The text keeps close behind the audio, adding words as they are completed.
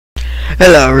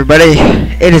Hello everybody,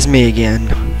 it is me again.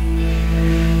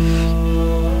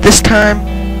 This time,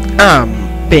 I'm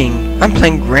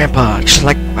playing Grandpa, just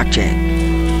like Jack.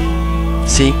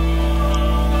 See?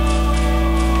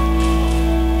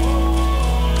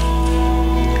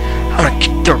 I'm gonna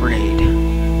kick the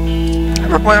grenade. I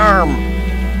broke my arm.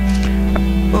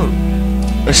 Oh,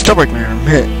 I still break my arm.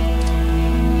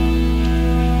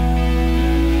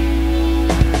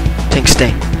 Tink,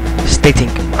 stay. Stay, Tink.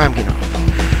 I'm getting off.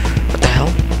 What the hell?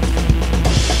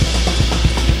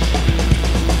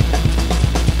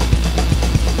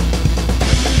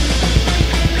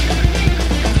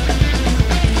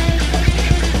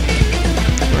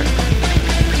 What?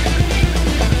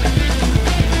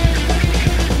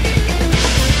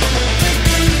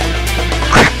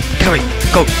 Crap! Get away!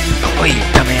 Go! Go away,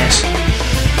 dumbass!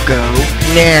 Go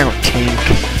now, Tink!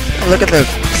 Look at the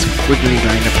squiggly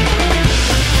line up here.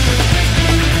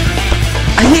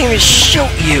 I didn't even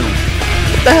shoot you!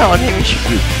 What the hell? I didn't even shoot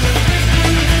you.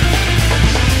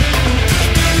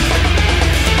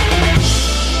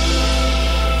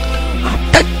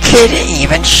 The kid didn't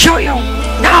even shoot you!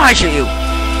 Now I shoot you!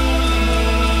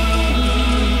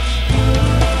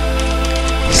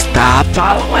 Stop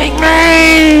following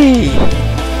me!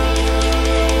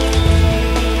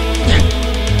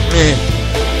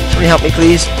 Somebody help me,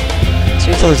 please.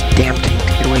 Somebody tell this damn thing to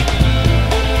get away.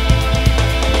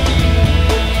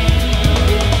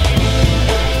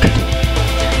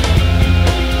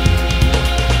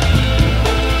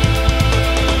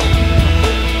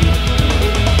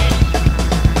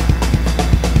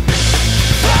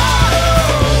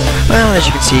 Well, as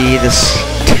you can see, this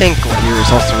tank over here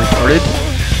is also retarded.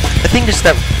 I think it's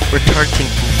that retarded tank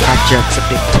from Project's a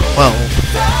big 12.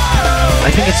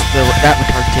 I think it's that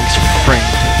retarded tank's friend.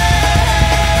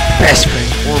 Best friend,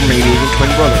 or maybe even twin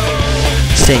brother.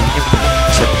 Saying everything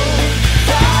except...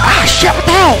 Ah, shit, what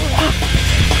the hell?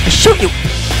 I shoot you!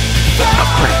 Oh,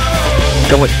 crap.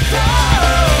 Go away.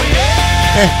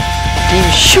 I didn't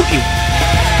even shoot you.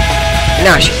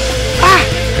 Now I shoot you. Ah!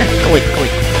 Go away, go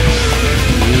away.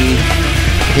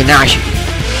 Okay, now I shoot you.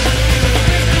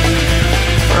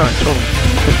 Oh, totally.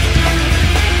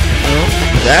 Well,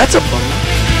 that's a bummer.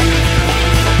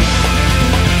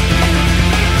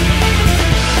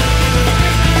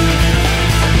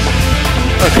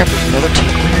 Oh crap, there's another tank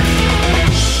over here.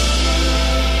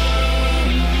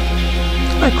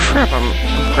 Oh crap, I'm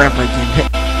Grandpa again.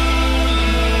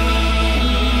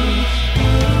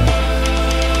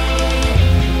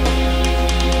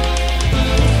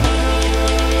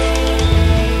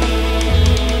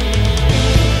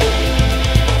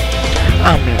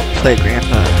 I'm gonna play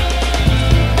Grandpa.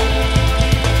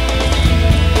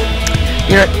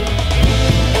 You know what?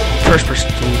 First person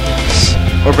to do this.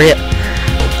 Or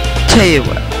tell you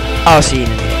what, I'll see you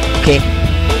in a minute, okay?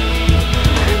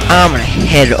 I'm gonna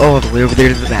head all the way over there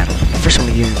to the battle. First I'm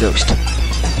gonna get a ghost.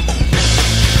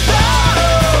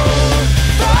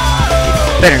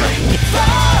 Better not hit.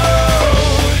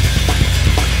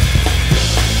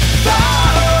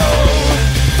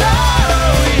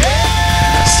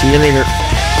 See you later.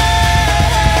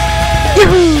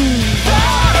 Yahoo!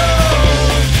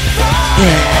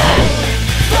 Yeah.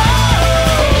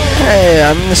 Hey,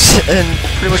 I'm in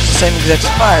pretty much the same exact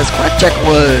spot as Jack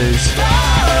was.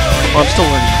 Well, I'm still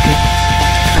learning, okay?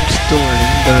 I'm still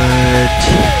learning, but...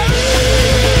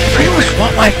 I pretty much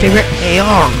want my favorite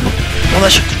AR. One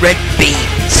that shoots red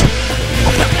beams.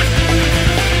 Oh, that one.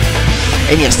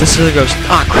 And yes, this is a ghost.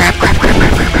 Ah, crap.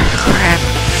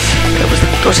 That was the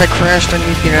ghost I crashed. I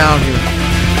need to get out of here.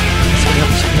 Somebody help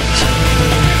me.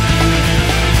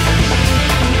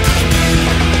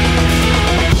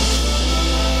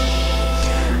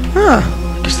 Huh.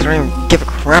 Guess they don't even give a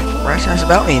crap rat's ass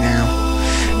about me now.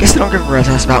 Guess they don't give a rat's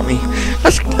ass about me.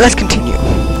 Let's continue.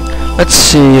 Let's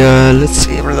see.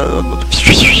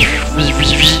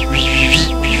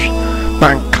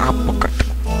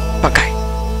 Okay.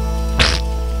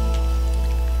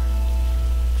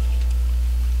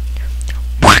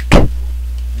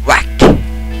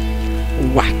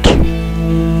 Whack.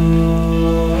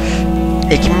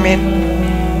 Hey, come in.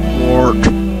 Ward.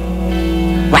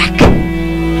 Whack.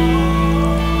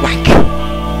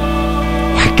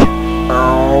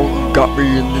 Oh, got me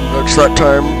in the nuts that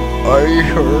time. I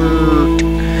hurt.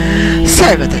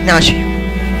 Sorry about that. Now I'll show you.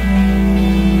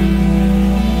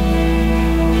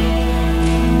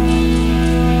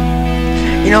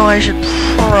 You know, I should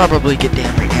probably get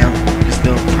down right now, because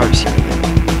they'll probably see me again.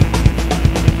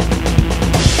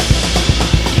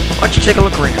 Why don't you take a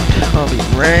look around? I'll be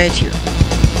right here.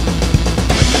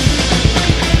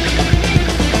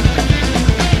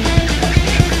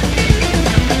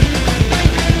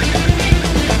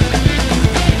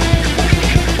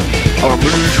 I'm a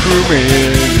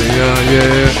Screwman,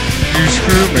 yeah. You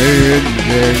Screwman,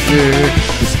 yeah.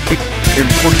 It's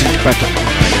important battle.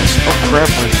 Oh crap,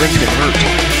 my friend's getting hurt.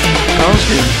 I was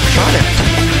getting shot at.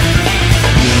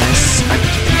 Yes, I'm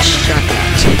getting shot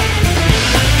at.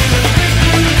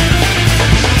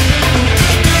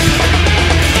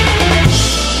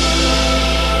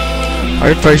 I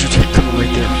advise you to take cover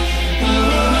right there.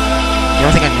 You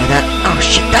don't think I know that? Oh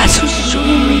shit, that's so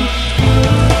sorry.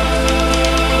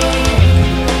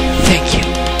 Thank you.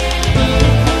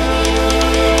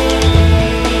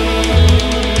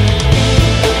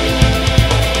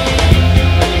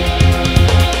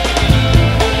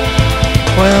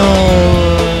 Well,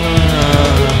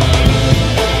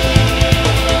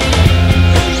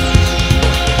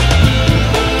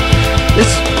 this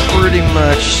is pretty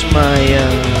much my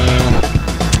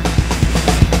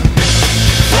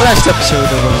last episode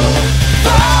of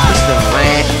this is the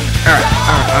last.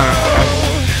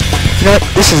 You know what?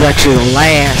 This is actually the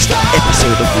last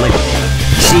episode of Life.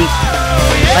 See,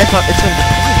 I thought it's been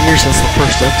 20 years since the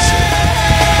first episode.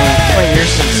 20 years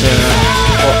since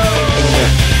well, in the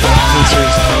main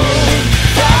series,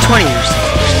 20 years since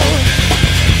the first episode.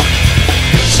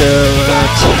 So